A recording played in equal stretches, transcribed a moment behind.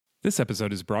This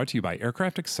episode is brought to you by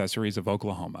Aircraft Accessories of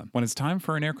Oklahoma. When it's time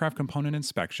for an aircraft component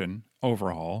inspection,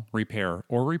 overhaul, repair,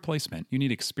 or replacement, you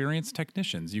need experienced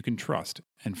technicians you can trust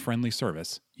and friendly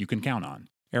service you can count on.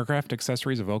 Aircraft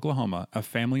Accessories of Oklahoma, a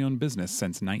family-owned business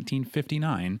since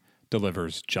 1959,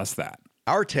 delivers just that.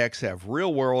 Our techs have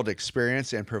real-world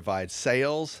experience and provide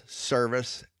sales,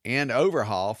 service, and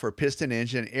overhaul for piston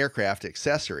engine aircraft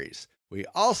accessories. We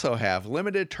also have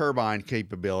limited turbine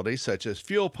capabilities such as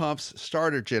fuel pumps,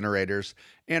 starter generators,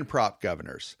 and prop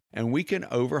governors. And we can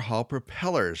overhaul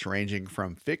propellers ranging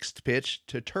from fixed pitch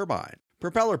to turbine.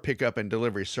 Propeller pickup and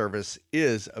delivery service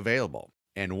is available.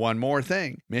 And one more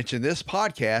thing, mention this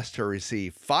podcast to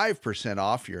receive 5%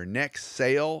 off your next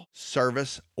sale,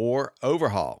 service, or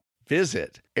overhaul.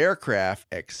 Visit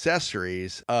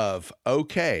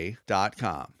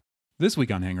aircraftaccessoriesofok.com. This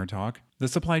week on Hangar Talk, the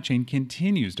supply chain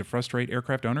continues to frustrate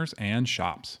aircraft owners and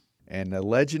shops. And the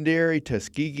legendary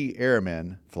Tuskegee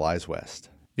Airman flies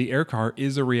west. The air car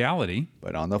is a reality.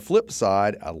 But on the flip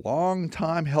side, a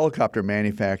longtime helicopter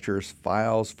manufacturer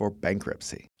files for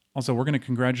bankruptcy. Also, we're going to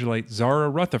congratulate Zara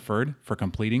Rutherford for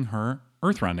completing her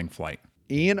Earth-rounding flight.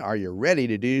 Ian, are you ready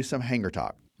to do some hangar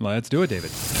talk? Let's do it, David.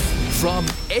 From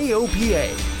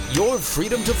AOPA, your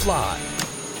freedom to fly.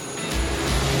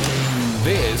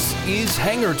 This is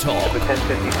Hangar Talk.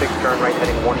 1056, turn right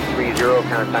heading 130,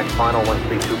 contact final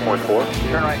 132.4.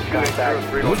 Turn right,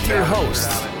 contact. With your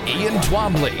hosts, Ian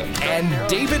Twombly and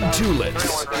David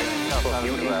Tulis.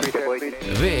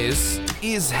 This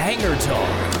is Hangar Talk.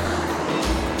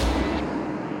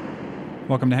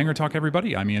 Welcome to Hangar Talk,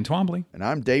 everybody. I'm Ian Twombly. And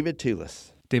I'm David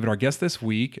Tulis. David, our guest this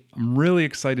week, I'm really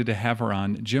excited to have her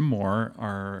on. Jim Moore,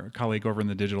 our colleague over in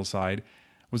the digital side,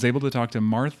 was able to talk to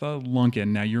Martha Lunkin.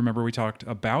 Now, you remember we talked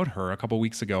about her a couple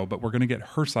weeks ago, but we're going to get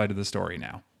her side of the story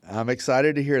now. I'm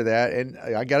excited to hear that. And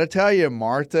I got to tell you,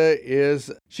 Martha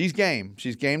she's game.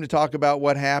 She's game to talk about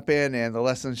what happened and the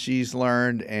lessons she's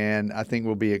learned. And I think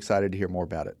we'll be excited to hear more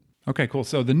about it. Okay, cool.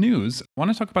 So the news, I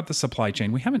want to talk about the supply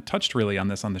chain. We haven't touched really on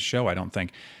this on the show, I don't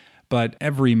think. But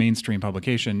every mainstream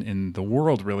publication in the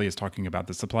world really is talking about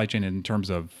the supply chain in terms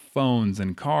of phones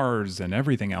and cars and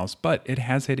everything else. But it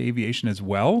has hit aviation as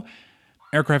well.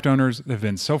 Aircraft owners have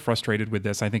been so frustrated with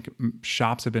this. I think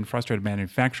shops have been frustrated.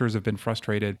 Manufacturers have been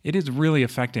frustrated. It is really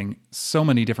affecting so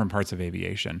many different parts of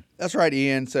aviation. That's right,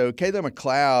 Ian. So Kayla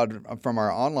McLeod from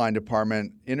our online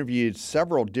department interviewed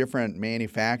several different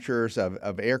manufacturers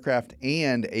of aircraft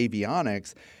and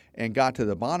avionics and got to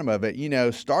the bottom of it,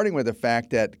 starting with the fact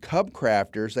that Cub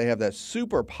Crafters, they have that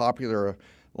super popular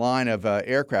line of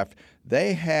aircraft.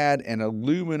 They had an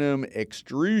aluminum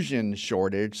extrusion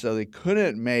shortage, so they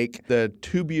couldn't make the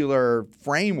tubular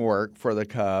framework for the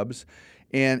Cubs,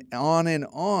 and on and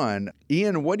on.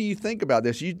 Ian, what do you think about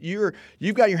this?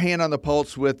 You've got your hand on the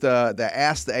pulse with the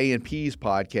Ask the A&Ps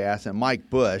podcast and Mike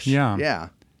Bush. Yeah,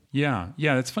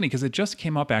 it's funny because it just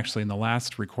came up actually in the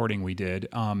last recording we did.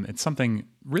 It's something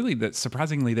really that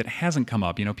surprisingly that hasn't come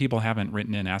up. People haven't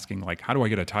written in asking like, how do I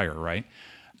get a tire, right?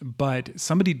 But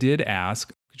somebody did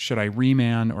ask, should I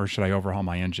reman or should I overhaul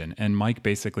my engine? And Mike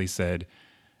basically said,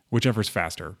 whichever's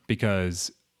faster,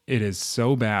 because it is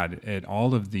so bad at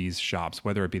all of these shops,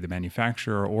 whether it be the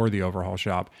manufacturer or the overhaul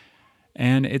shop.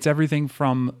 And it's everything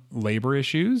from labor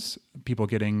issues, people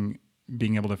being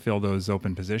able to fill those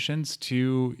open positions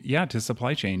to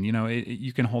supply chain.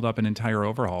 You can hold up an entire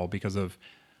overhaul because of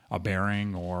a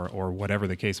bearing or whatever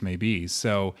the case may be.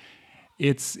 So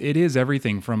it is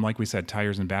everything from, like we said,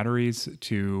 tires and batteries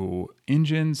to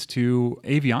engines to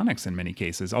avionics in many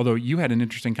cases. Although you had an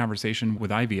interesting conversation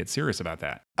with Ivy at Cirrus about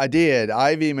that. I did.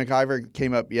 Ivy McIver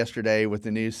came up yesterday with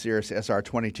the new Cirrus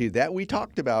SR22 that we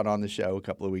talked about on the show a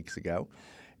couple of weeks ago.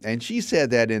 And she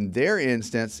said that in their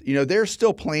instance, they're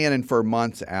still planning for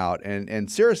months out.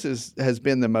 And Cirrus has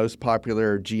been the most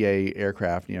popular GA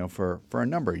aircraft, for a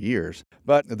number of years.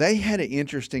 But they had an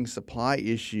interesting supply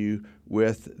issue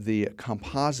with the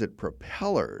composite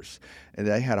propellers. And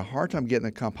they had a hard time getting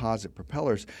the composite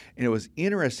propellers. And it was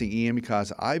interesting, Ian,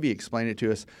 because Ivy explained it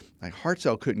to us, like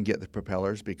Hartzell couldn't get the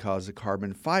propellers because the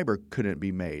carbon fiber couldn't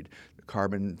be made. The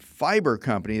carbon fiber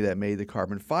company that made the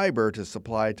carbon fiber to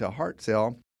supply to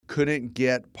Hartzell couldn't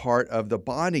get part of the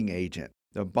bonding agent.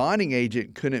 The bonding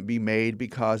agent couldn't be made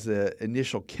because the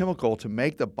initial chemical to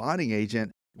make the bonding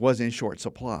agent was in short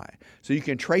supply. So you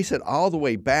can trace it all the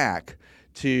way back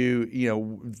to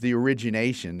the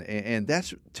origination, and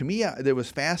that's, to me, that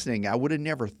was fascinating. I would have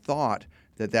never thought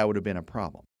that would have been a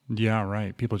problem. Yeah,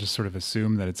 right. People just sort of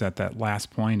assume that it's at that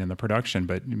last point in the production,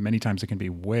 but many times it can be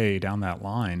way down that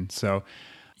line. So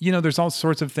there's all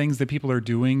sorts of things that people are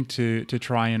doing to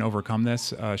try and overcome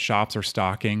this. Shops are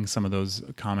stocking some of those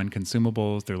common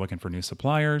consumables. They're looking for new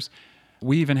suppliers.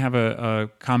 We even have a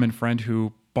common friend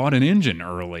who bought an engine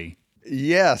early.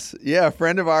 Yes. Yeah. A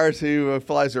friend of ours who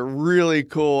flies a really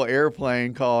cool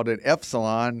airplane called an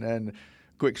Epsilon. And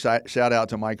quick shout out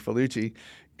to Mike Felucci,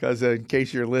 because in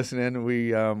case you're listening,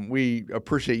 we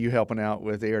appreciate you helping out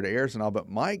with air to airs and all. But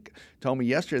Mike told me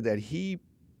yesterday that he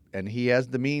has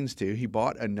the means to. He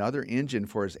bought another engine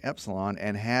for his Epsilon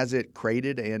and has it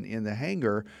crated and in the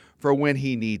hangar for when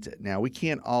he needs it. Now, we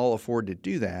can't all afford to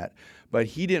do that, but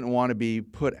he didn't want to be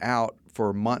put out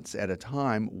for months at a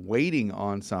time waiting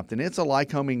on something. It's a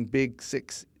Lycoming big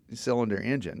 6-cylinder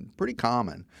engine, pretty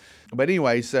common. But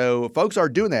anyway, so folks are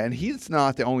doing that, and he's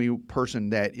not the only person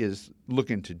that is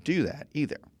looking to do that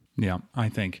either. Yeah, I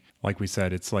think, like we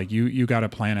said, it's like you got to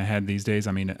plan ahead these days.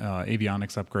 I mean,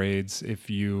 avionics upgrades,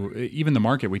 even the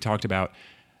market we talked about,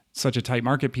 such a tight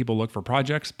market, people look for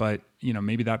projects, but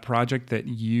maybe that project that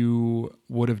you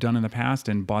would have done in the past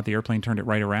and bought the airplane, turned it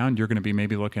right around, you're going to be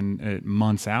maybe looking at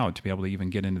months out to be able to even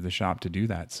get into the shop to do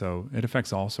that. So it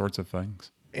affects all sorts of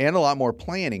things. And a lot more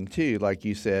planning too, like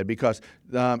you said, because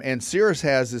and Cirrus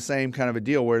has the same kind of a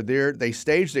deal where they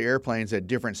stage the airplanes at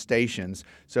different stations,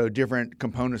 so different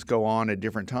components go on at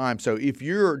different times. So if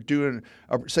you're doing,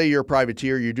 say you're a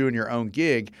privateer, you're doing your own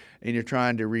gig, and you're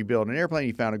trying to rebuild an airplane,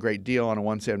 you found a great deal on a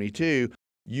 172,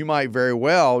 you might very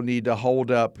well need to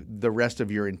hold up the rest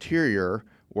of your interior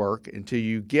work until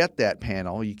you get that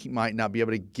panel. You might not be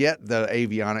able to get the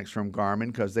avionics from Garmin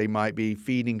because they might be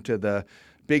feeding to the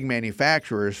big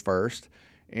manufacturers first,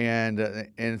 and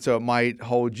so it might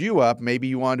hold you up. Maybe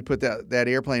you wanted to put that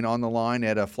airplane on the line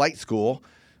at a flight school.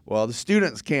 Well, the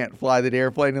students can't fly that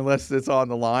airplane unless it's on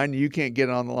the line. You can't get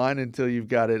it on the line until you've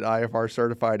got it IFR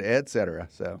certified, et cetera.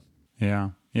 So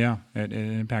yeah, it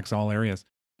impacts all areas.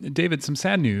 David, some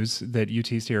sad news that you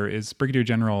teased here is Brigadier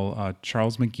General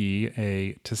Charles McGee,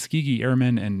 a Tuskegee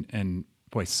Airman and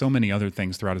boy, so many other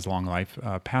things throughout his long life,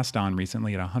 passed on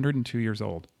recently at 102 years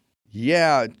old.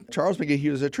 Yeah, Charles McGee, he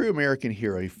was a true American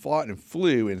hero. He fought and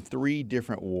flew in 3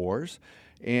 different wars,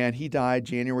 and he died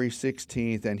January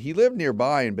 16th, and he lived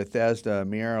nearby in Bethesda,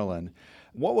 Maryland.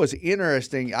 What was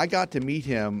interesting, I got to meet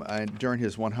him during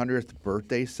his 100th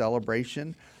birthday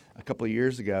celebration a couple of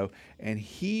years ago, and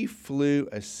he flew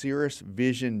a Cirrus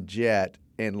Vision jet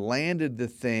and landed the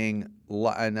thing,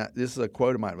 and this is a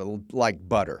quote of mine, like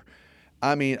butter.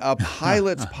 I mean, a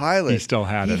pilot's pilot. He still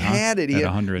had it. He had it. At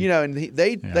 100. And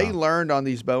they learned on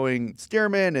these Boeing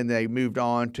Stearman, and they moved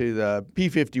on to the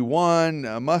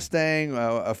P-51 Mustang,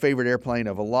 a favorite airplane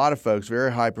of a lot of folks,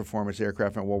 very high-performance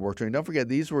aircraft in World War II. And don't forget,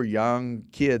 these were young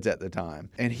kids at the time.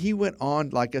 And he went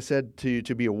on, like I said, to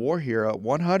be a war hero,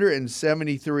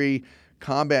 173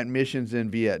 combat missions in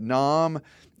Vietnam,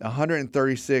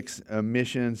 136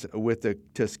 missions with the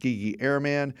Tuskegee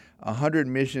Airmen, 100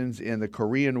 missions in the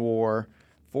Korean War,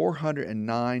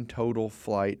 409 total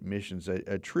flight missions,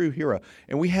 a true hero.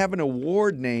 And we have an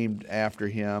award named after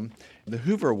him, the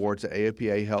Hoover Awards that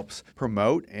AOPA helps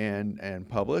promote and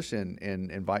publish and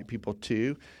invite people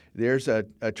to. There's a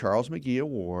Charles McGee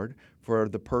Award for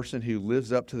the person who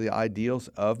lives up to the ideals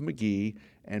of McGee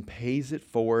and pays it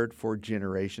forward for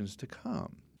generations to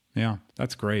come. Yeah,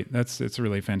 that's great. It's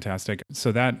really fantastic.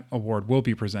 So that award will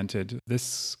be presented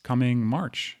this coming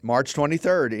March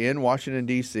 23rd in Washington,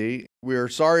 D.C. We're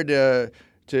sorry to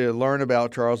learn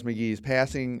about Charles McGee's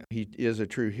passing. He is a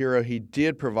true hero. He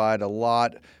did provide a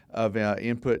lot of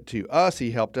input to us.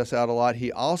 He helped us out a lot.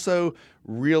 He also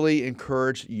really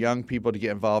encouraged young people to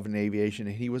get involved in aviation,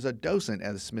 and he was a docent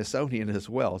at the Smithsonian as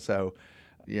well. So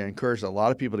encouraged a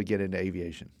lot of people to get into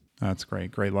aviation. That's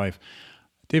great. Great life.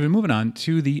 David, moving on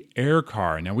to the air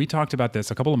car. Now, we talked about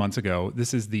this a couple of months ago.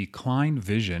 This is the Klein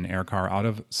Vision air car out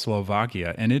of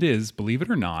Slovakia, and it is, believe it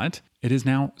or not, it is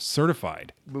now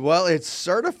certified. Well, it's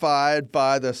certified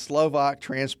by the Slovak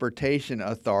Transportation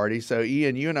Authority. So,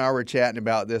 Ian, you and I were chatting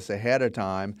about this ahead of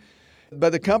time.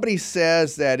 But the company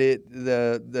says that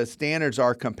the standards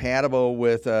are compatible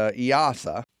with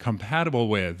EASA. Compatible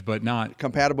with, but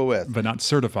not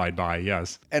certified by.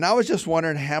 Yes. And I was just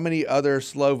wondering how many other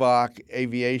Slovak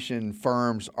aviation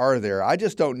firms are there. I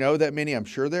just don't know that many. I'm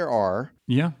sure there are.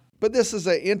 Yeah. But this is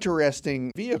an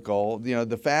interesting vehicle.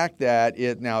 The fact that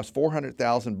it now is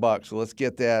 $400,000. So let's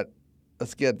get that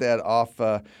let's get that off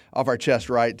our chest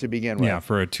right to begin with. Yeah,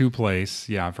 for a two-place,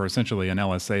 for essentially an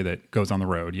LSA that goes on the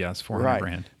road. Yes,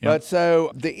 $400,000. Yep. But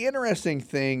so the interesting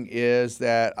thing is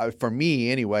that for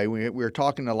me anyway, we were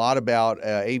talking a lot about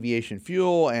aviation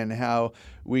fuel and how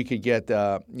we could get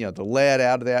the lead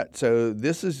out of that. So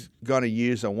this is going to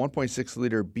use a 1.6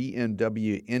 liter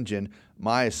BMW engine.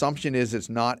 My assumption is it's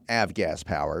not avgas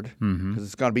powered because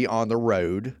it's going to be on the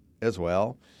road as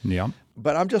well. Yeah.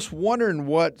 But I'm just wondering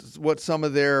what some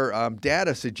of their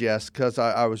data suggests, because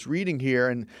I was reading here,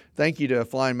 and thank you to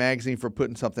Flying Magazine for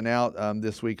putting something out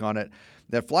this week on it,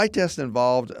 that flight test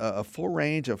involved a full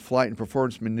range of flight and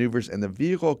performance maneuvers, and the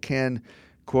vehicle can,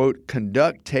 quote,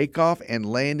 conduct takeoff and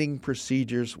landing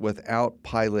procedures without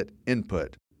pilot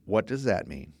input. What does that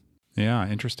mean? Yeah,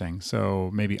 interesting. So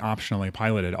maybe optionally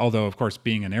piloted, although, of course,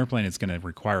 being an airplane, it's going to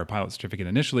require a pilot certificate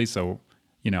initially. So,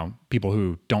 people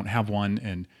who don't have one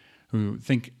and who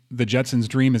think the Jetsons'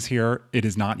 dream is here, it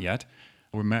is not yet.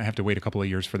 We might have to wait a couple of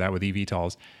years for that with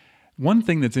eVTOLs. One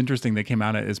thing that's interesting that came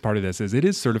out as part of this is it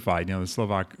is certified. The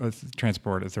Slovak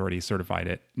Transport Authority certified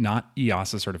it, not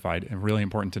EASA certified, and really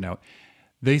important to note.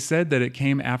 They said that it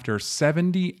came after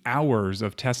 70 hours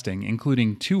of testing,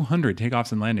 including 200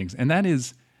 takeoffs and landings. And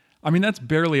that's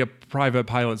barely a private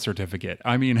pilot certificate.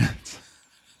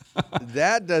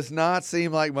 That does not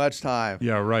seem like much time.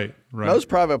 Yeah, right. Most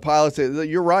private pilots,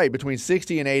 you're right, between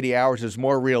 60 and 80 hours is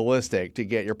more realistic to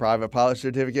get your private pilot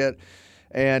certificate.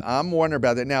 And I'm wondering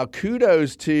about that. Now,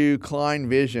 kudos to Klein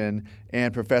Vision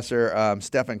and Professor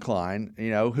Stefan Klein,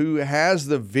 who has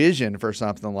the vision for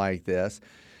something like this.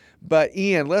 But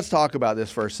Ian, let's talk about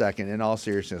this for a second. In all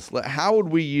seriousness, how would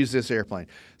we use this airplane?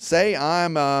 Say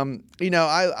I'm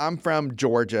from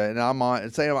Georgia, and I'm on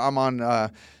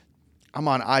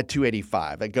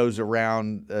I-285. It goes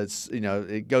around,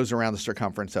 it goes around the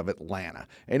circumference of Atlanta,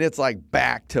 and it's like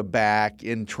back to back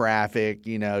in traffic,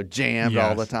 jammed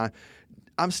all the time.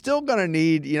 I'm still going to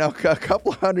need, a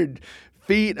couple hundred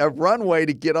feet of runway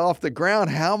to get off the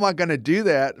ground. How am I going to do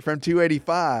that from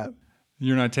 285?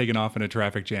 You're not taking off in a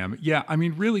traffic jam. Yeah,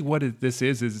 really what this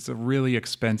is it's a really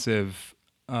expensive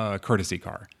courtesy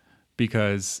car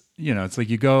because, it's like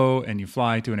you go and you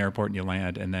fly to an airport and you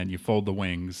land and then you fold the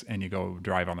wings and you go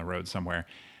drive on the road somewhere.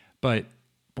 But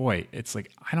boy, it's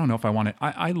like, I don't know if I want it.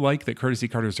 I like that courtesy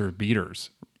cars are beaters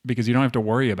because you don't have to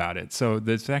worry about it. So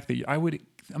the fact that I would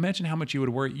imagine how much you would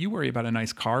worry. You worry about a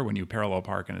nice car when you parallel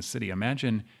park in a city.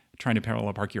 Imagine trying to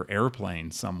parallel park your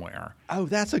airplane somewhere. Oh,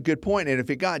 that's a good point. And if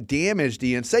it got damaged,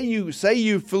 Ian, say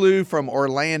you flew from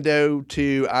Orlando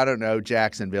to, I don't know,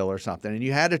 Jacksonville or something, and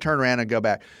you had to turn around and go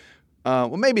back.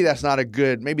 Maybe that's not a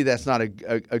good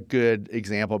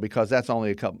example because that's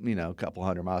only a couple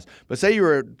hundred miles. But say you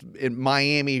were in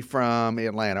Miami from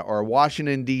Atlanta or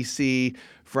Washington, D.C.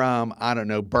 from, I don't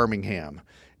know, Birmingham.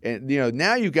 And,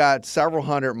 now you've got several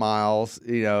hundred miles,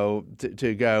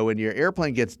 to go, and your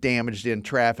airplane gets damaged in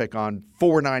traffic on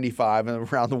 495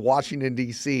 and around the Washington,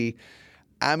 D.C.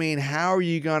 How are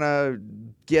you going to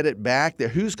get it back there?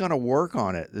 Who's going to work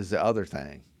on it is the other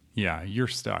thing. Yeah, you're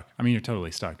stuck. You're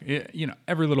totally stuck.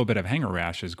 Every little bit of hangar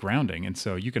rash is grounding. And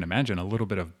so you can imagine a little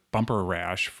bit of bumper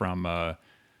rash from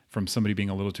somebody being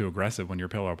a little too aggressive when you're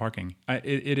parallel parking.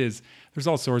 There's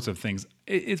all sorts of things.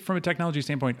 It's from a technology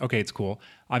standpoint, okay, it's cool.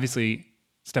 Obviously,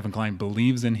 Stefan Klein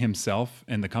believes in himself,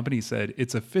 and the company said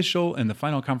it's official and the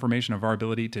final confirmation of our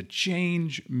ability to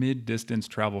change mid-distance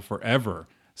travel forever.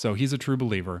 So he's a true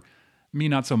believer. Me,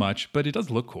 not so much, but it does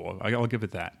look cool. I'll give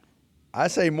it that. I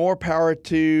say more power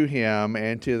to him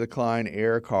and to the Klein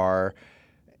Air Car.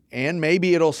 And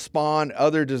maybe it'll spawn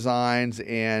other designs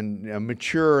and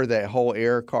mature that whole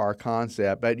air car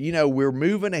concept. But, we're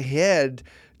moving ahead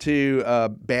to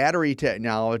battery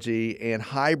technology and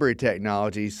hybrid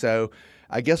technology. So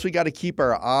I guess we got to keep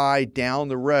our eye down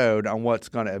the road on what's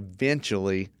going to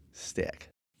eventually stick.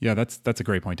 Yeah, that's a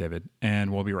great point, David.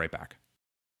 And we'll be right back.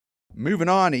 Moving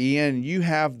on, Ian, you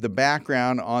have the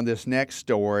background on this next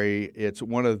story. It's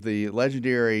one of the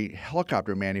legendary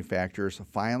helicopter manufacturers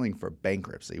filing for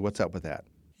bankruptcy. What's up with that?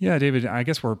 Yeah, David, I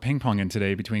guess we're ping-ponging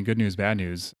today between good news, bad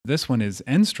news. This one is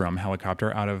Enstrom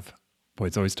Helicopter out of,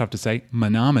 it's always tough to say,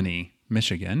 Menominee,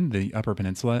 Michigan, the Upper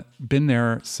Peninsula. Been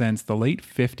there since the late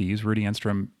 50s. Rudy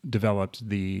Enstrom developed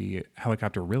the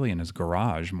helicopter really in his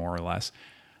garage, more or less.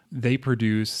 They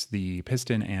produce the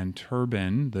piston and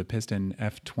turbine, the piston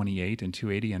F28 and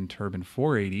 280 and turbine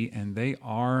 480, and they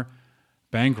are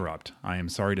bankrupt, I am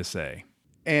sorry to say.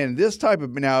 And this type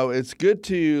of, now it's good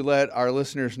to let our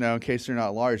listeners know, in case they're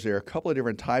not lawyers, there are a couple of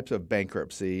different types of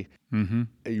bankruptcy.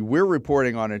 We're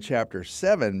reporting on a Chapter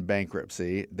 7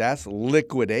 bankruptcy. That's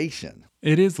liquidation.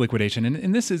 It is liquidation.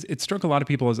 And it struck a lot of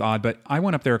people as odd, but I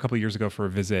went up there a couple of years ago for a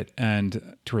visit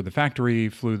and toured the factory,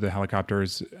 flew the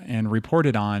helicopters, and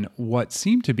reported on what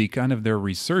seemed to be kind of their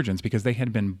resurgence because they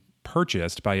had been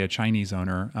purchased by a Chinese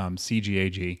owner,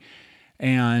 CGAG.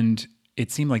 And it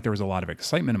seemed like there was a lot of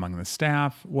excitement among the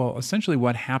staff. Well, essentially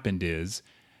what happened is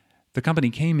the company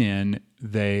came in,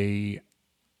 they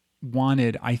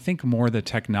wanted, I think, more the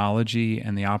technology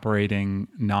and the operating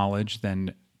knowledge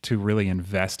than to really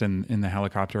invest in the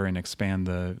helicopter and expand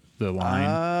the line.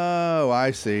 Oh,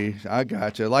 I see. I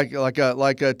gotcha. Like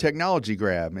a technology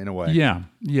grab in a way.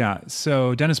 Yeah.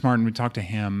 So Dennis Martin, we talked to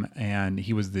him, and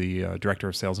he was the director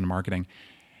of sales and marketing.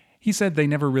 He said they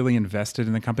never really invested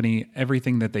in the company.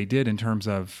 Everything that they did in terms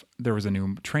of, there was a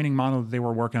new training model that they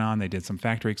were working on. They did some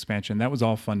factory expansion. That was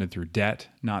all funded through debt,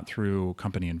 not through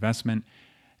company investment.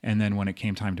 And then when it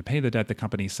came time to pay the debt, the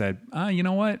company said, you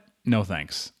know what? No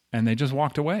thanks. And they just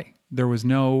walked away. There was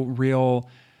no real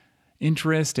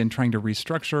interest in trying to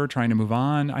restructure, trying to move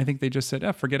on. I think they just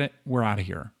said, forget it. We're out of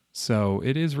here. So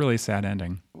it is really a sad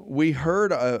ending. We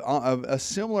heard a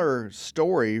similar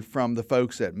story from the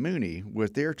folks at Mooney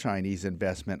with their Chinese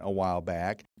investment a while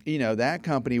back. You know, that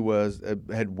company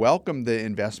had welcomed the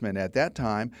investment at that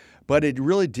time, but it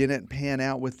really didn't pan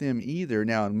out with them either.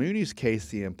 Now, in Mooney's case,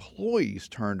 the employees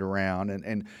turned around,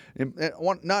 and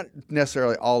not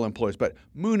necessarily all employees, but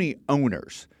Mooney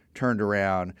owners turned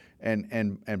around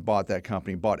and bought that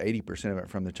company, bought 80% of it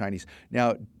from the Chinese.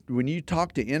 Now, when you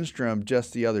talked to Enstrom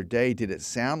just the other day, did it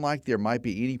sound like there might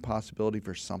be any possibility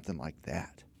for something like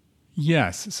that?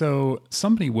 Yes. So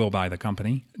somebody will buy the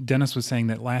company. Dennis was saying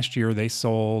that last year they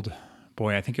sold,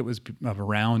 I think it was of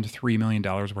around $3 million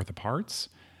worth of parts.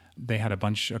 They had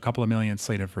a couple of million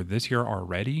slated for this year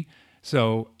already.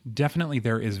 So definitely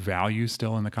there is value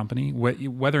still in the company.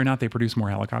 Whether or not they produce more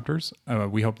helicopters,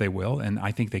 we hope they will. And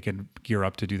I think they could gear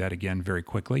up to do that again very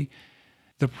quickly.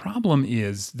 The problem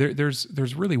is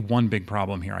there's really one big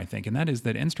problem here, I think, and that is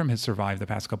that Enstrom has survived the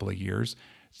past couple of years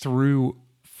through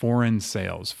foreign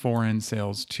sales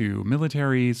to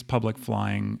militaries, public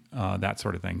flying, that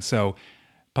sort of thing. So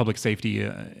public safety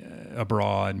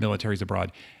abroad, militaries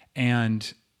abroad.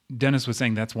 And Dennis was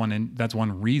saying that's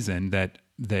one reason that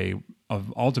they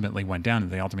ultimately went down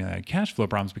and they ultimately had cash flow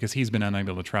problems because he's been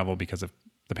unable to travel because of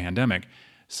the pandemic.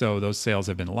 So those sales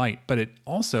have been light. But it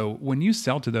also, when you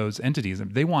sell to those entities,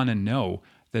 they want to know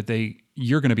that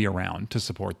you're going to be around to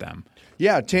support them.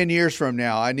 Yeah, 10 years from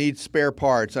now, I need spare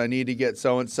parts. I need to get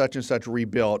such and such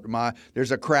rebuilt.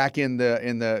 There's a crack in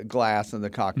the glass in the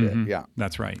cockpit. Mm-hmm. Yeah,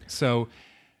 that's right. So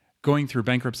going through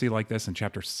bankruptcy like this and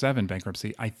Chapter 7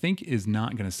 bankruptcy, I think is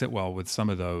not going to sit well with some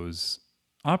of those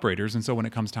operators. And so when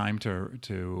it comes time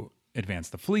to advance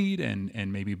the fleet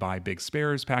and maybe buy big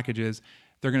spares packages,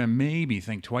 they're going to maybe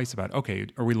think twice about, okay,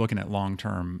 are we looking at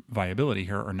long-term viability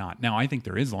here or not? Now, I think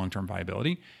there is long-term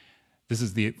viability. This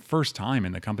is the first time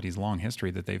in the company's long history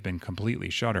that they've been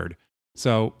completely shuttered.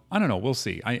 So I don't know. We'll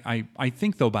see. I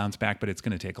think they'll bounce back, but it's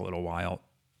going to take a little while.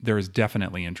 There is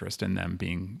definitely interest in them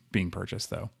being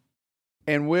purchased, though.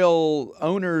 And will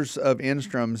owners of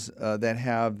Enstroms that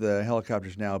have the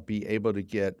helicopters now be able to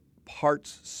get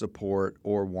parts support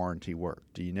or warranty work?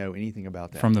 Do you know anything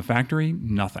about that? From the factory,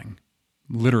 nothing.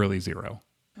 Literally zero.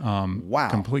 Wow.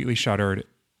 Completely shuttered.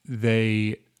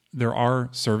 There are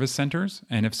service centers,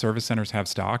 and if service centers have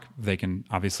stock, they can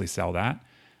obviously sell that.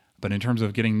 But in terms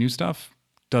of getting new stuff,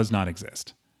 does not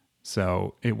exist.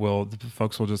 So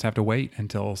folks will just have to wait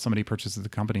until somebody purchases the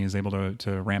company and is able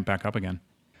to ramp back up again.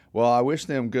 Well, I wish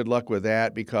them good luck with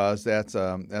that because that's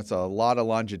a lot of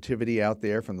longevity out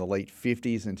there from the late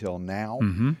 50s until now.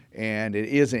 Mm-hmm. And it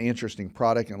is an interesting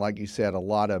product. And like you said, a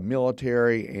lot of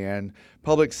military and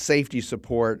public safety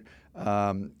support,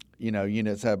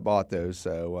 units have bought those.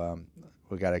 So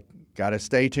we got to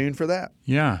stay tuned for that.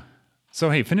 Yeah. So,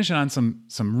 hey, finishing on some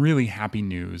really happy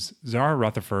news. Zara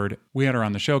Rutherford, we had her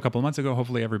on the show a couple of months ago.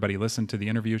 Hopefully everybody listened to the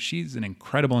interview. She's an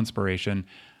incredible inspiration.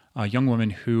 A young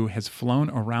woman who has flown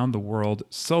around the world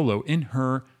solo in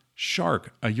her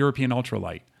Shark, a European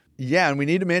ultralight. Yeah, and we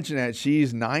need to mention that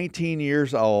she's 19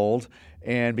 years old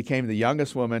and became the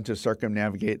youngest woman to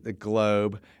circumnavigate the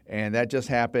globe, and that just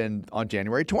happened on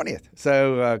January 20th.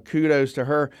 So kudos to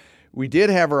her. We did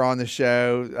have her on the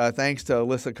show. Thanks to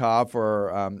Alyssa Cobb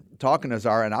for talking to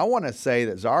Zara, and I want to say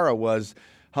that Zara was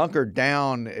hunkered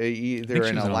down either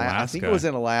in Alaska. I think it was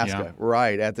in Alaska,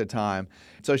 right, at the time.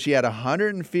 So she had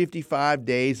 155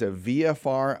 days of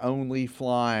VFR-only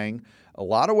flying, a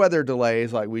lot of weather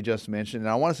delays like we just mentioned, and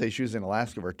I want to say she was in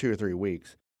Alaska for 2 or 3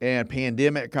 weeks, and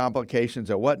pandemic complications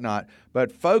and whatnot.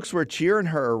 But folks were cheering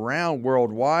her around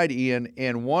worldwide, Ian,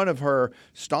 and one of her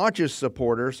staunchest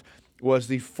supporters was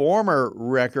the former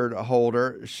record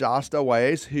holder, Shasta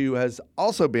Ways, who has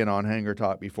also been on Hangar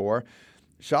Talk before.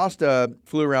 Shasta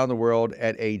flew around the world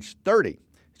at age 30.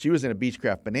 She was in a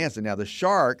Beechcraft Bonanza. Now, the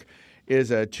Shark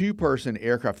is a 2-person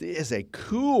aircraft. It is a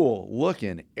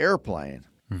cool-looking airplane.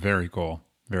 Very cool.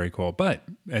 Very cool. But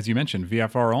as you mentioned,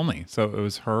 VFR only. So it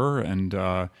was her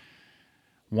and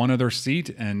one other seat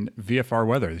and VFR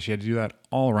weather. She had to do that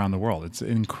all around the world. It's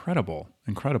incredible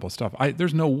stuff.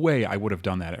 There's no way I would have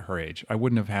done that at her age. I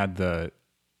wouldn't have had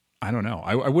I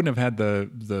wouldn't have had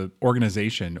the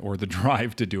organization or the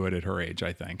drive to do it at her age,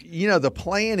 I think. The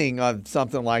planning of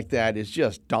something like that is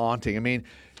just daunting. I mean,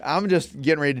 I'm just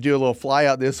getting ready to do a little fly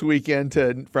out this weekend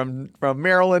from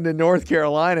Maryland to North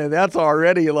Carolina. And that's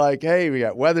already like, hey, we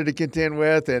got weather to contend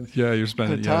with and you're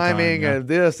spending the timing and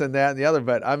this and that and the other.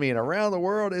 But I mean, around the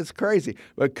world, it's crazy.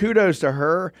 But kudos to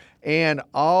her and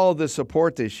all the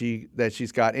support that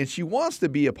she's got. And she wants to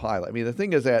be a pilot. I mean, the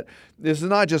thing is that this is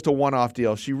not just a one-off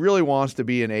deal. She really wants to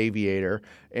be an aviator.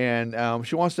 And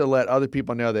she wants to let other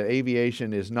people know that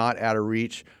aviation is not out of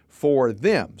reach for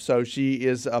them. So she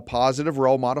is a positive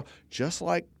role model, just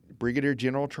like Brigadier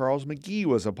General Charles McGee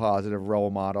was a positive role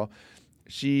model.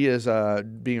 She is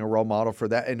being a role model for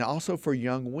that and also for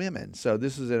young women. So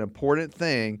this is an important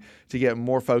thing to get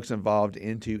more folks involved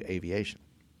into aviation.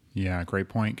 Yeah, great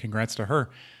point. Congrats to her.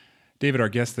 David, our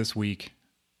guest this week,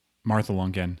 Martha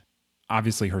Lunken.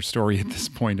 Obviously, her story at this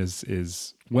point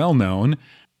is well known.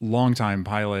 Longtime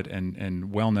pilot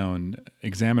and well-known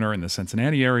examiner in the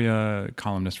Cincinnati area,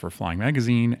 columnist for Flying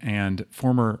Magazine, and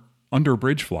former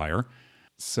underbridge flyer.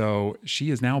 So she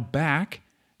is now back,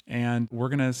 and we're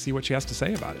going to see what she has to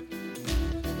say about it.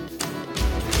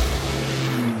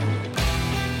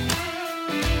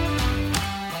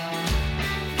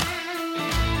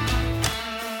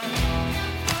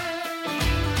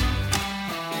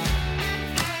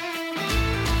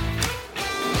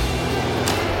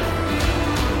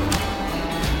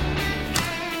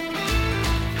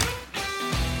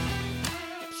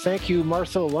 Thank you,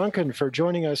 Martha Lunken, for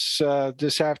joining us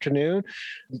this afternoon,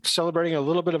 celebrating a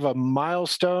little bit of a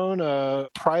milestone, a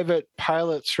private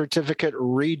pilot certificate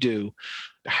redo.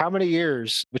 How many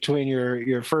years between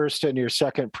your first and your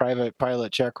second private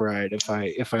pilot check ride, if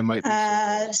I might be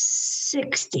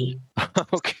 60.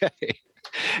 Okay.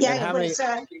 Yeah, it was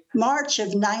March of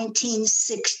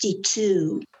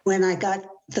 1962 when I got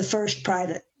the first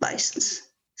private license.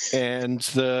 And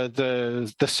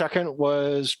the second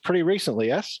was pretty recently,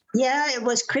 yes? Yeah, it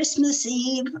was Christmas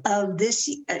Eve of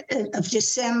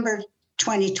December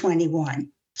 2021.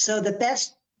 So the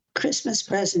best Christmas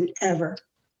present ever.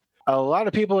 A lot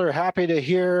of people are happy to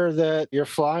hear that you're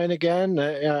flying again.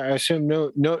 I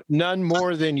assume none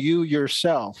more than you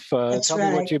yourself. Tell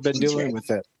me what you've been doing with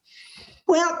it.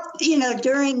 Well,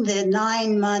 during the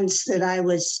 9 months that I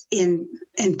was in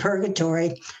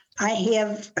purgatory, I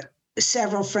have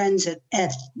several friends at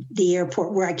the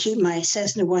airport where I keep my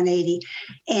Cessna 180,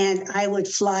 and I would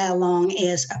fly along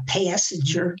as a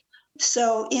passenger.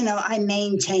 So, I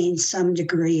maintained some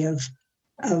degree of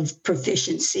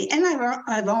proficiency. And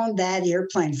I've owned that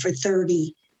airplane for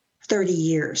 30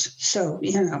 years. So,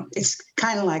 it's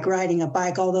kind of like riding a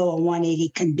bike, although a 180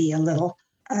 can be a little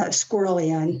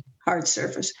squirrely on hard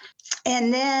surface.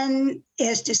 And then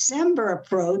as December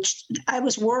approached, I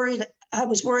was worried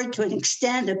to an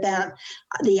extent about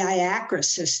the IACRA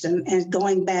system and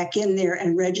going back in there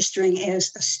and registering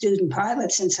as a student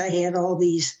pilot, since I had all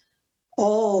these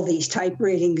type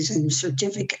ratings and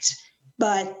certificates.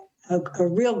 But a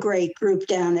real great group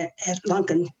down at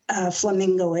Lunken,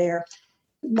 Flamingo Air,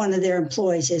 one of their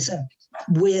employees is a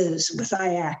whiz with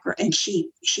IACRA, and she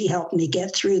helped me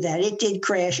get through that. It did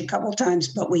crash a couple times,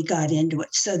 but we got into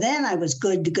it. So then I was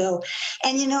good to go.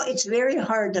 And, it's very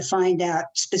hard to find out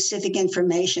specific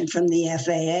information from the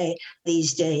FAA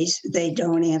these days. They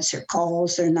don't answer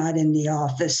calls. They're not in the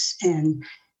office, and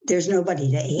there's nobody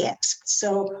to ask.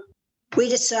 So we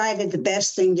decided the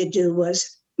best thing to do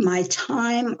was, my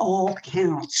time all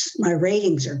counts. My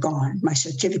ratings are gone. My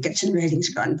certificates and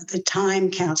ratings are gone, but the time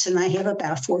counts, and I have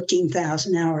about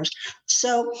 14,000 hours.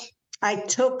 So I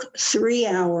took 3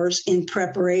 hours in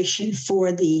preparation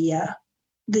for the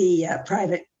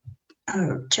private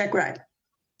check ride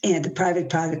and the private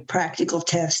practical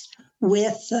test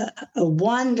with a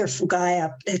wonderful guy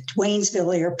up at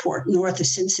Waynesville Airport, north of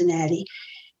Cincinnati.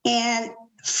 And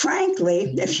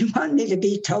frankly, if you want me to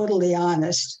be totally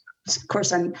honest, of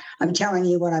course, I'm telling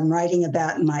you what I'm writing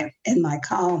about in my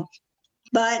column.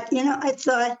 But, I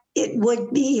thought it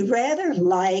would be rather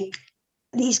like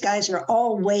these guys are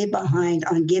all way behind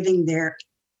on giving their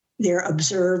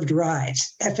observed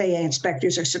rides. FAA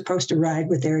inspectors are supposed to ride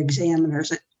with their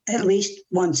examiners at least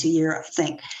once a year, I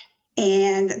think.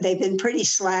 And they've been pretty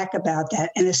slack about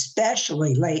that, and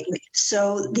especially lately.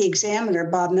 So the examiner,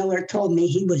 Bob Miller, told me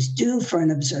he was due for an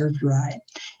observed ride.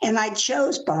 And I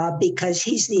chose Bob because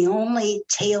he's the only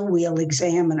tailwheel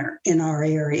examiner in our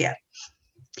area.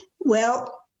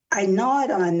 Well, I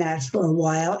gnawed on that for a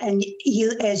while. And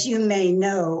as you may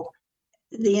know,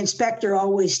 the inspector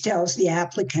always tells the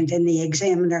applicant and the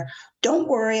examiner, don't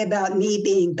worry about me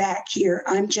being back here.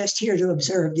 I'm just here to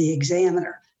observe the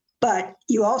examiner. But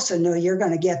you also know you're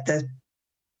going to get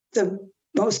the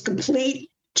most complete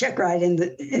check ride in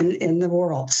the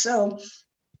world. So,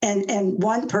 and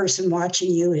one person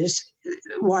watching you is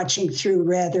watching through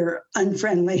rather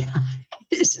unfriendly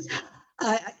eyes.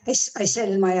 I said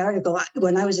in my article,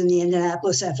 when I was in the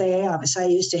Indianapolis FAA office, I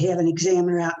used to have an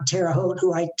examiner out in Terre Haute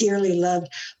who I dearly loved,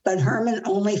 but Herman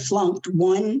only flunked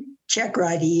one check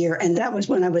ride a year, and that was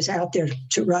when I was out there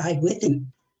to ride with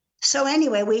him. So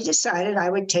anyway, we decided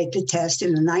I would take the test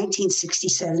in the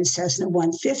 1967 Cessna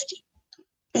 150.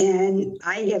 And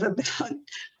I have about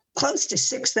close to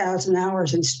 6,000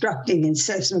 hours instructing in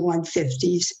Cessna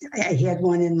 150s. I had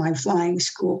one in my flying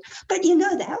school. But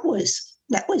that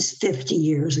was 50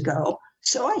 years ago.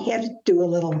 So I had to do a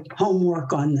little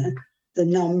homework on the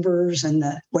numbers and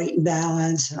the weight and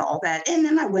balance and all that. And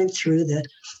then I went through the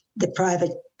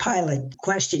private pilot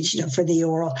questions, for the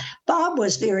oral. Bob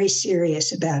was very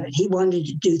serious about it. He wanted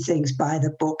to do things by the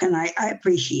book, and I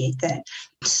appreciate that.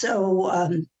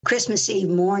 So Christmas Eve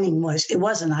morning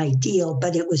wasn't ideal,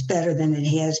 but it was better than it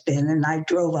has been. And I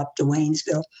drove up to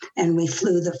Waynesville, and we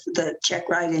flew the check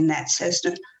ride in that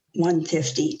Cessna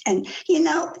 150. And,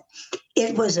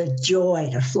 it was a joy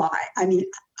to fly. I mean,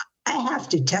 I have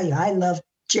to tell you, I love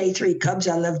J3 Cubs.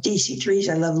 I love DC-3s.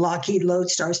 I love Lockheed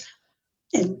Lodestars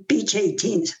and Beech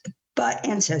 18s,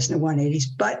 and Cessna 180s.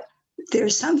 But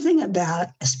there's something about,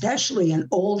 especially an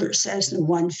older Cessna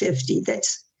 150,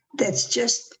 that's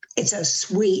just, it's a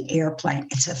sweet airplane.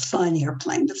 It's a fun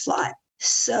airplane to fly.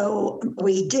 So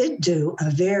we did do a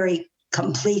very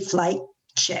complete flight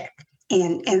check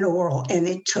and oral, and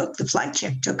the flight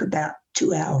check took about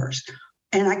 2 hours.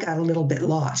 And I got a little bit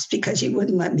lost because he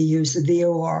wouldn't let me use the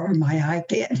VOR or my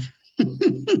iPad.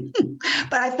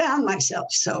 But I found myself,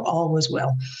 so all was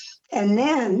well. And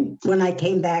then when I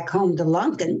came back home to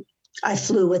Lunken, I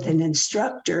flew with an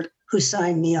instructor who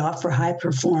signed me off for high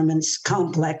performance,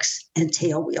 complex, and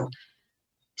tailwheel.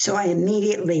 So I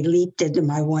immediately leaped into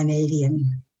my 180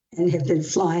 and have been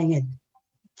flying it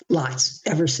lots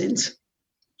ever since,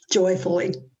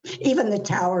 joyfully. Even the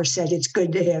tower said it's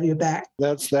good to have you back.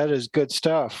 That is good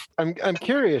stuff. I'm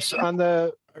curious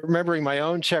on remembering my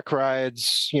own check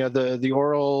rides. The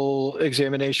oral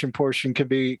examination portion can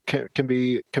be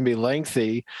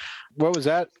lengthy. What was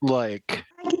that like?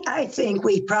 I think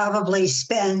we probably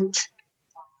spent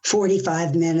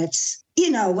 45 minutes.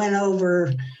 Went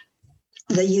over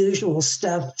the usual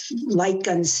stuff, light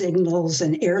gun signals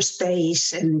and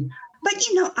airspace But,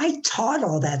 I taught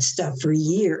all that stuff for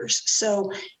years.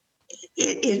 So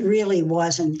it really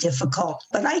wasn't difficult.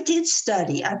 But I did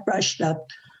study. I brushed up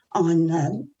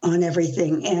on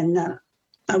everything. And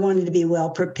I wanted to be well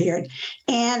prepared.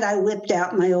 And I whipped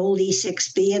out my old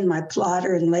E6B and my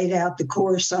plotter and laid out the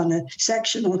course on a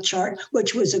sectional chart,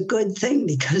 which was a good thing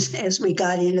because as we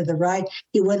got into the ride,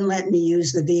 he wouldn't let me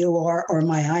use the VOR or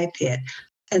my iPad.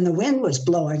 And the wind was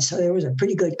blowing, so there was a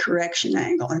pretty good correction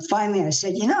angle. And finally I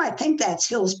said, I think that's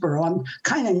Hillsboro. I'm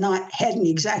kind of not heading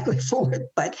exactly for it,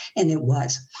 and it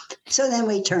was. So then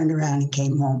we turned around and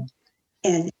came home.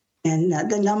 And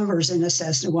the numbers in a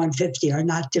Cessna 150 are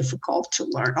not difficult to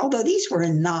learn, although these were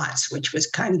in knots, which was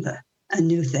kind of a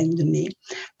new thing to me.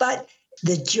 But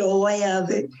the joy of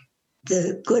it,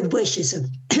 the good wishes of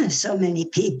so many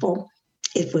people,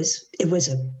 it was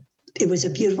a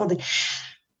beautiful thing.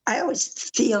 I always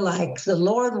feel like the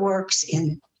Lord works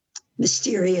in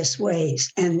mysterious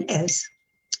ways. And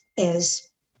as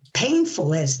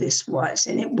painful as this was,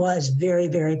 and it was very,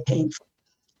 very painful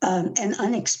and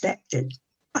unexpected,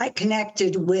 I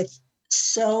connected with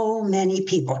so many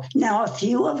people. Now, a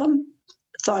few of them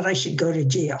thought I should go to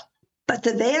jail, but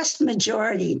the vast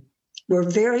majority were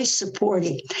very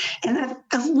supportive. And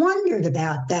I've wondered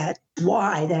about that,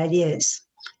 why that is.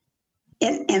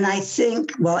 And I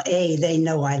think, well, A, they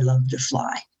know I love to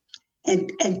fly.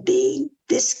 And B,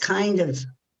 this kind of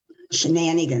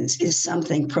shenanigans is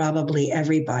something probably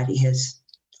everybody has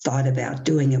thought about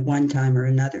doing at one time or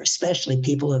another, especially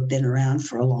people who have been around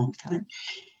for a long time.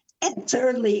 And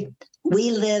thirdly,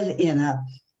 we live in a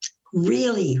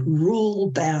really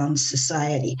rule-bound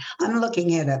society. I'm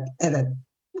looking at a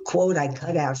quote I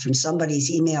cut out from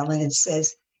somebody's email, and it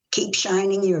says, "Keep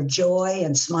shining your joy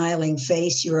and smiling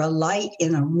face. You're a light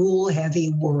in a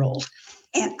rule-heavy world."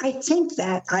 And I think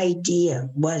that idea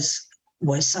was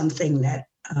something that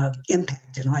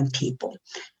impacted on people.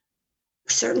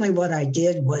 Certainly what I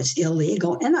did was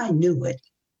illegal, and I knew it.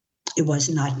 It was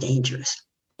not dangerous.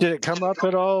 Did it come up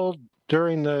at all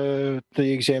during the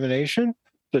examination,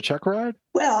 the check ride?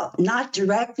 Well, not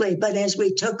directly, but as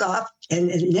we took off and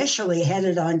initially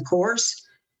headed on course,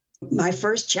 my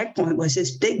first checkpoint was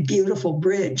this big, beautiful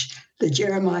bridge, the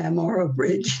Jeremiah Morrow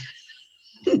Bridge,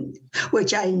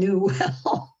 which I knew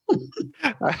well.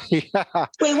 Yeah.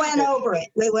 We went over it.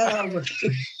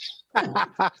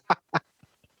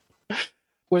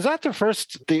 Was that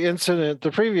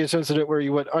the previous incident where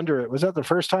you went under it? Was that the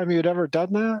first time you'd ever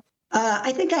done that?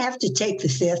 I think I have to take the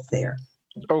fifth there.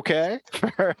 Okay,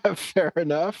 fair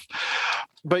enough.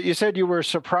 But you said you were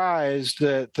surprised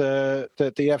that the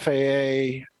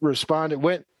FAA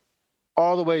went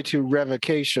all the way to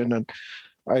revocation, and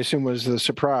I assume was the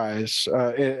surprise,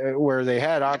 where they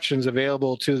had options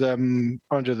available to them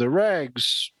under the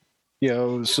regs,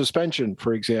 suspension,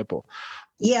 for example.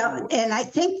 Yeah, and I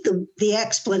think the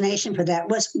explanation for that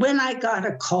was when I got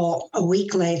a call a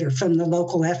week later from the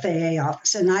local FAA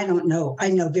office, and I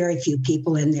know very few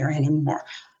people in there anymore.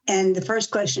 And the first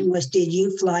question was, did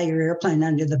you fly your airplane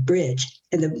under the bridge,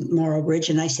 the Morrow Bridge?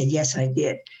 And I said, yes, I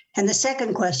did. And the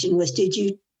second question was, did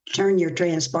you turn your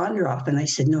transponder off? And I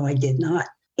said, no, I did not.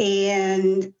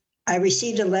 And I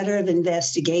received a letter of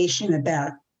investigation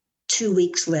about 2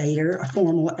 weeks later, a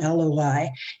formal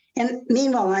LOI. And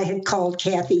meanwhile, I had called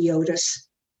Kathy Yotis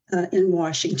in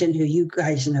Washington, who you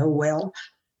guys know well,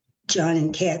 John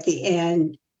and Kathy,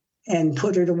 and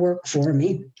put her to work for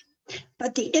me.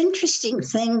 But the interesting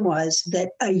thing was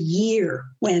that a year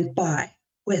went by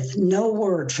with no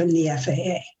word from the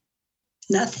FAA,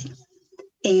 nothing.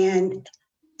 And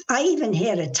I even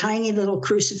had a tiny little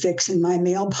crucifix in my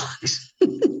mailbox.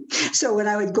 So when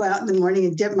I would go out in the morning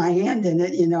and dip my hand in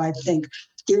it, I'd think,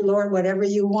 dear Lord, whatever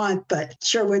you want, but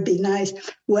sure would be nice.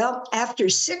 Well, after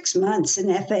 6 months, an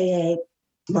FAA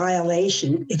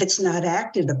violation, if it's not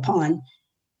acted upon,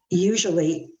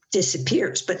 usually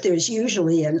disappears, but there's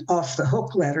usually an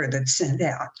off-the-hook letter that's sent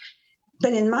out.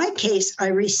 But in my case, I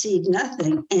received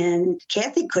nothing, and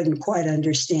Kathy couldn't quite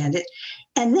understand it.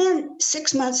 And then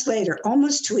 6 months later,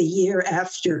 almost to a year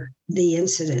after the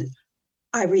incident,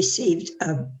 I received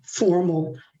a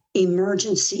formal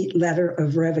emergency letter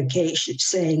of revocation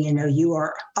saying, you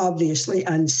are obviously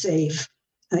unsafe,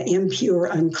 impure,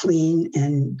 unclean,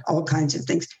 and all kinds of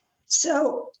things.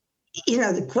 So,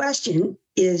 the question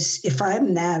is, if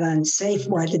I'm that unsafe,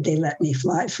 why did they let me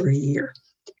fly for a year?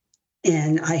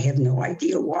 And I have no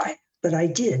idea why, but I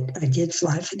did. I did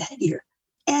fly for that year.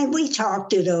 And we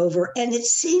talked it over, and it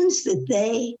seems that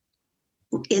they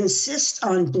insist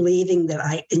on believing that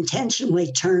I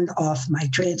intentionally turned off my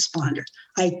transponder.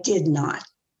 I did not.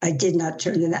 I did not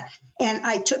turn it on. And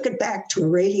I took it back to a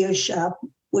radio shop,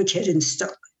 which had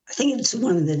installed, I think it's the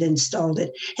one that installed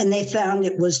it, and they found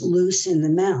it was loose in the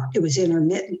mount. It was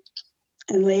intermittent.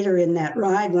 And later in that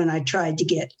ride, on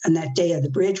that day of the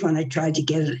bridge, when I tried to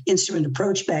get an instrument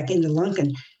approach back into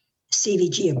Lunken,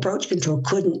 CVG approach control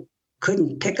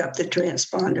couldn't pick up the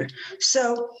transponder.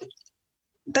 So,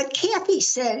 but Kathy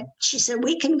said,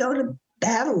 we can go to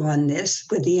battle on this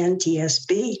with the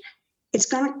NTSB. It's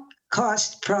going to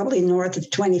cost probably north of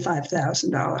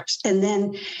 $25,000. And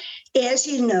then, as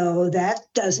you know, that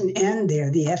doesn't end there.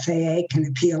 The FAA can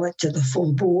appeal it to the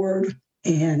full board,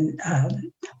 and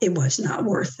it was not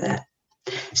worth that.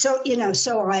 So,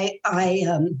 I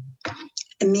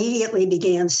immediately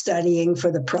began studying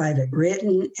for the private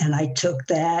written, and I took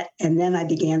that. And then I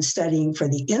began studying for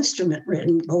the instrument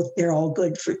written. They're all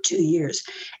good for 2 years.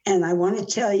 And I want to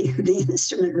tell you, the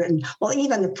instrument written, well,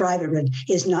 even the private written,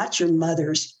 is not your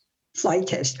mother's flight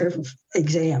test or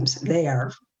exams. They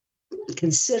are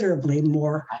considerably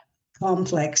more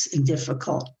complex and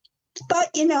difficult.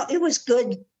 But, it was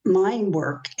good mind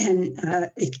work, and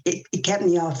it kept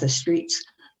me off the streets.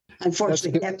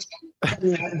 Unfortunately, kept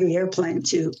me out of the airplane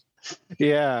too.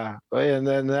 Yeah, and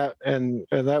then that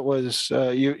was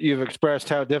you've expressed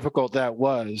how difficult that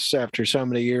was after so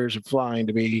many years of flying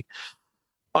to be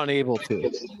unable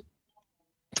to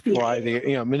fly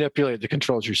manipulate the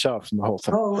controls yourself and the whole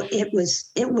thing. Oh, it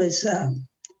was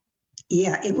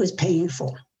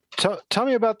painful. Tell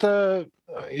me about the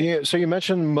So you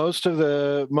mentioned most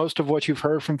of what you've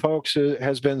heard from folks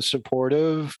has been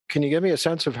supportive. Can you give me a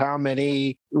sense of how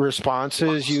many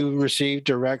responses you received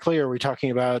directly? Are we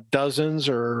talking about dozens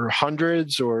or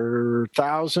hundreds or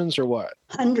thousands or what?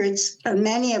 Hundreds,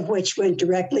 many of which went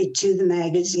directly to the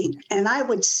magazine. And I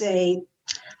would say,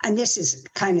 and this is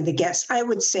kind of a guess, I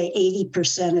would say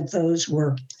 80% of those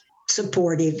were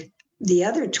supportive. The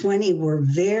other 20 were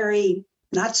very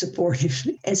not supportive.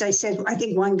 As I said, I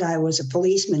think one guy was a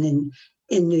policeman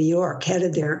in New York, head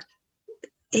of their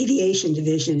aviation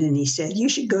division, and he said, you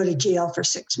should go to jail for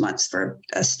 6 months for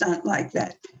a stunt like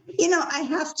that. I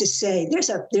have to say, there's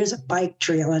a bike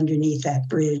trail underneath that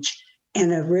bridge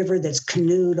and a river that's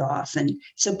canoed off, and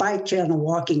it's a bike trail and a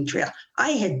walking trail. I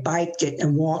had biked it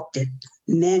and walked it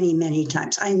many, many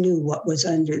times. I knew what was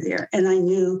under there, and I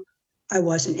knew I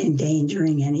wasn't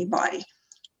endangering anybody.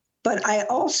 But I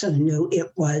also knew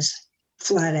it was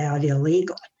flat out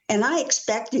illegal. And I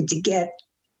expected to get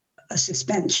a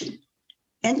suspension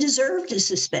and deserved a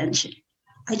suspension.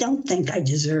 I don't think I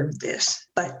deserved this,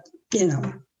 but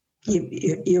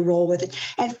you roll with it.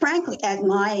 And frankly, at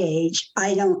my age,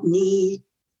 I don't need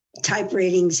type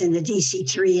ratings in the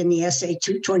DC-3 and the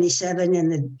SA-227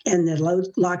 and the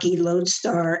Lockheed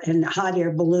Lodestar and hot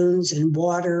air balloons and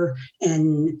water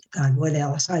and God, what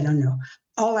else? I don't know.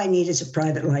 All I need is a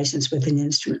private license with an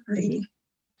instrument rating.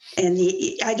 And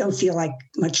I don't feel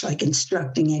much like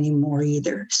instructing anymore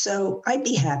either. So I'd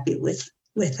be happy with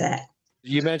that.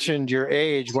 You mentioned your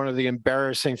age. One of the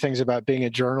embarrassing things about being a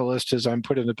journalist is I'm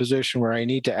put in a position where I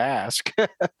need to ask.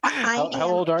 How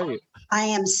old are you? I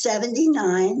am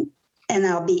 79, and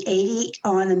I'll be 80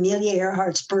 on Amelia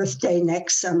Earhart's birthday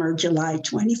next summer, July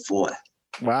 24th.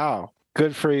 Wow.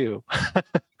 Good for you.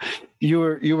 You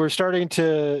were starting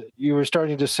to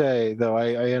say, though,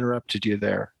 I interrupted you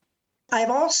there. I've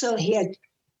also had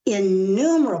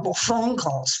innumerable phone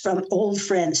calls from old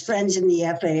friends in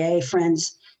the FAA,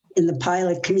 friends in the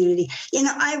pilot community.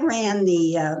 I ran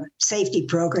the safety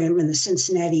program in the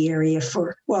Cincinnati area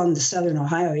in the Southern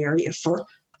Ohio area for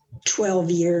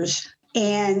 12 years.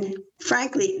 And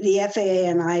frankly, the FAA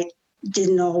and I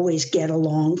didn't always get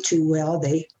along too well.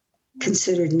 They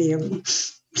considered me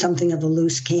something of a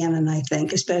loose cannon, I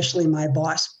think, especially my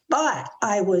boss. But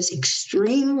I was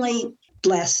extremely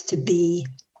blessed to be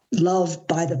loved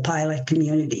by the pilot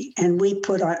community. And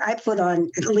I put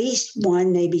on at least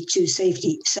one, maybe two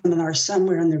safety seminars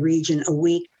somewhere in the region a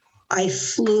week. I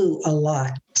flew a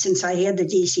lot. Since I had the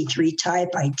DC-3 type,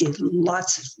 I did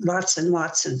lots and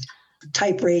lots of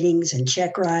type ratings and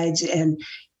check rides. And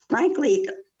frankly,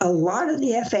 a lot of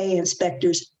the FAA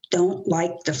inspectors don't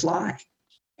like to fly.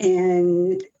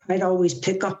 And I'd always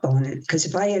pick up on it because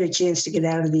if I had a chance to get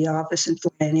out of the office and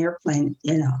fly an airplane,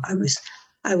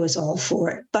 I was all for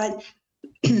it. But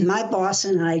my boss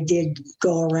and I did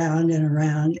go around and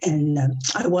around, and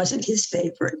I wasn't his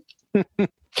favorite.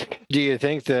 Do you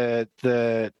think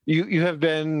that you have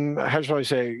been, how shall I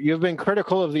say, you've been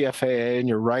critical of the FAA in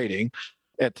your writing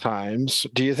at times.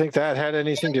 Do you think that had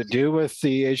anything to do with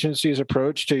the agency's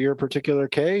approach to your particular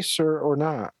case or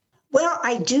not? Well,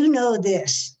 I do know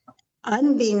this.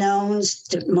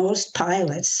 Unbeknownst to most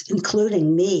pilots,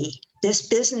 including me, this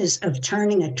business of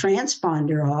turning a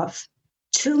transponder off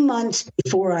 2 months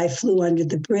before I flew under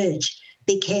the bridge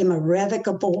became a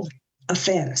revocable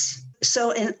offense.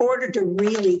 So in order to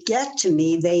really get to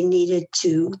me, they needed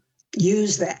to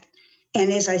use that.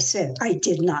 And as I said, I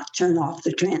did not turn off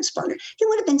the transponder. It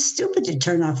would have been stupid to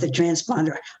turn off the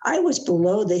transponder. I was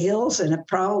below the hills and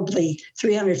probably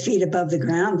 300 feet above the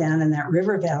ground down in that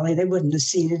river valley. They wouldn't have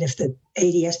seen it if the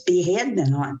ADS-B had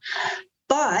been on.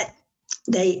 But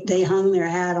they hung their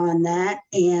hat on that.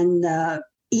 And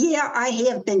I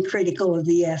have been critical of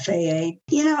the FAA.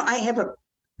 I have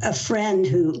a friend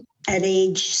who at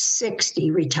age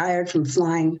 60 retired from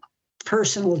flying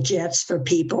personal jets for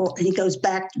people. And he goes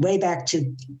way back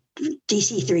to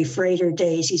DC-3 freighter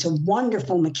days. He's a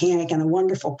wonderful mechanic and a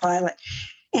wonderful pilot.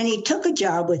 And he took a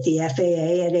job with the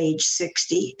FAA at age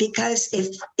 60 because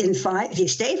if you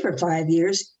stay for 5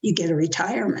 years, you get a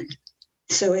retirement.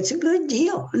 So it's a good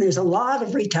deal. And there's a lot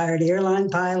of retired airline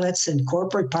pilots and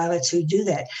corporate pilots who do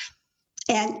that.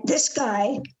 And this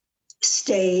guy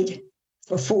stayed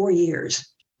for 4 years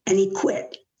and he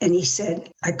quit. And he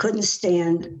said, I couldn't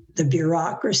stand the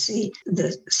bureaucracy,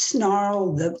 the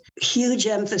snarl, the huge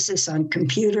emphasis on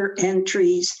computer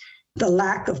entries, the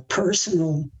lack of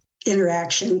personal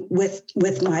interaction with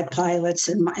my pilots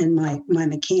and my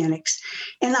mechanics.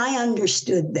 And I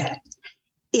understood that.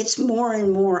 It's more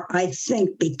and more, I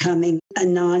think, becoming a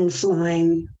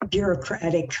non-flying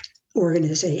bureaucratic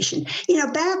organization.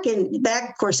 Back,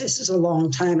 of course, this is a long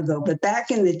time ago, but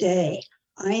back in the day,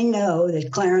 I know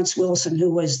that Clarence Wilson,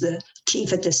 who was the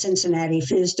chief at the Cincinnati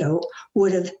FSDO,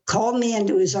 would have called me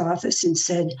into his office and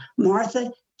said,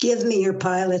 Martha, give me your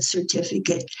pilot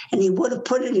certificate. And he would have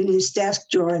put it in his desk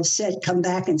drawer and said, come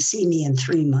back and see me in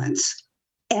 3 months.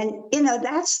 And,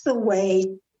 that's the way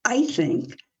I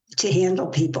think to handle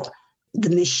people. The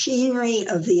machinery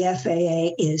of the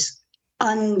FAA is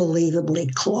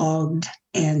unbelievably clogged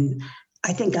and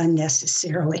I think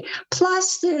unnecessarily.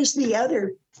 Plus, there's the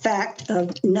other fact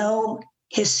of no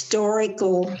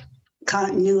historical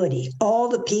continuity. All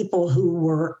the people who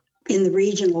were in the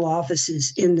regional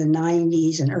offices in the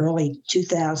 90s and early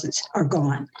 2000s are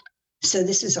gone. So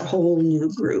this is a whole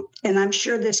new group. And I'm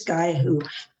sure this guy who,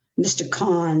 Mr.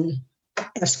 Kahn,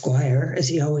 Esquire, as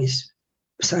he always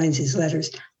signs his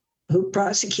letters, who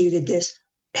prosecuted this,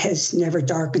 has never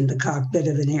darkened the cockpit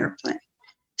of an airplane.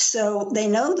 So they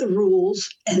know the rules,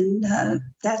 and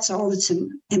that's all that's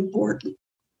important.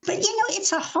 But,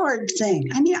 it's a hard thing.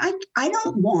 I mean, I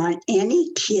don't want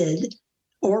any kid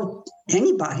or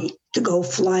anybody to go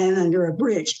flying under a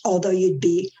bridge, although you'd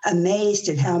be amazed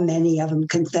at how many of them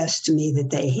confessed to me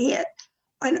that they had.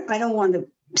 I don't want to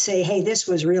say, hey, this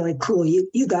was really cool.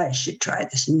 You guys should try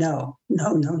this. No.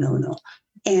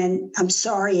 And I'm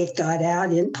sorry it got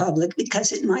out in public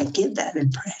because it might give that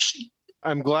impression.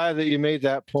 I'm glad that you made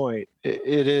that point.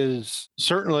 It is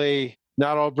certainly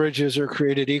not all bridges are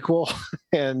created equal.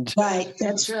 And right,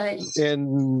 that's right.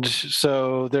 And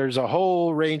so there's a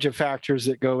whole range of factors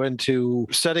that go into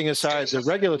setting aside the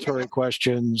regulatory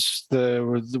questions,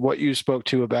 what you spoke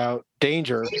to about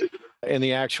danger, and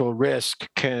the actual risk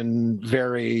can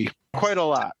vary quite a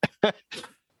lot.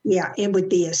 Yeah, it would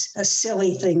be a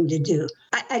silly thing to do.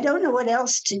 I don't know what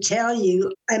else to tell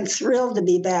you. I'm thrilled to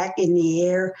be back in the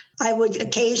air. I would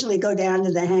occasionally go down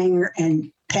to the hangar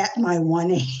and pat my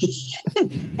 180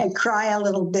 and cry a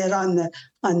little bit on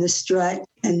the strut.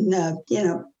 And,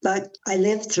 but I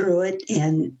lived through it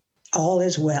and all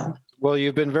is well. Well,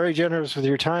 you've been very generous with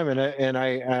your time, and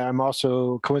I'm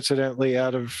also coincidentally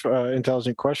out of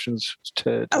intelligent questions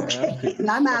to okay, and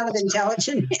I'm out of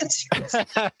intelligent answers.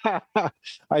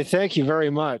 I thank you very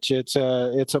much. It's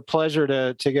a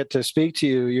pleasure to get to speak to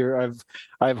you.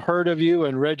 I've heard of you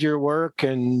and read your work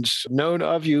and known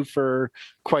of you for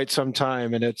quite some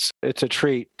time, and it's a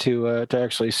treat to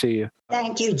actually see you.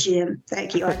 Thank you, Jim.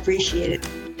 Thank you. I appreciate it.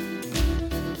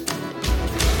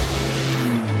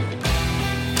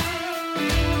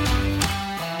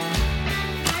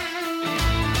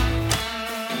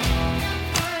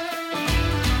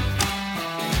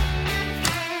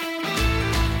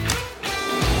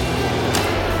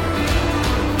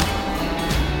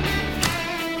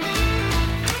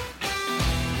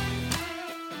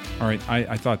 All right.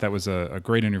 I thought that was a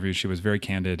great interview. She was very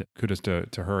candid. Kudos to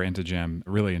her and to Jim. I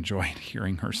really enjoyed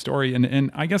hearing her story. And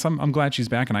I guess I'm glad she's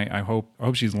back, and I hope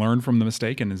she's learned from the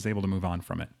mistake and is able to move on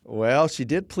from it. Well, she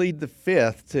did plead the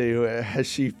fifth to has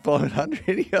she flown under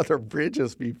any other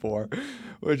bridges before,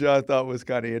 which I thought was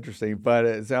kind of interesting. But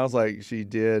it sounds like she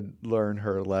did learn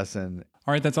her lesson.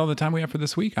 All right, that's all the time we have for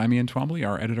this week. I'm Ian Twombly.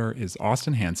 Our editor is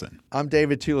Austin Hanson. I'm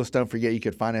David Tulis. Don't forget you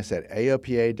can find us at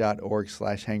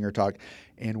aopa.org/hangartalk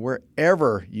and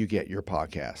wherever you get your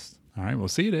podcasts. All right, we'll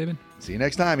see you, David. See you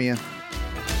next time, Ian.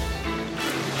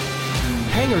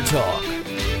 Hangar Talk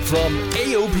from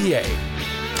AOPA,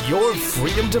 your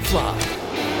freedom to fly.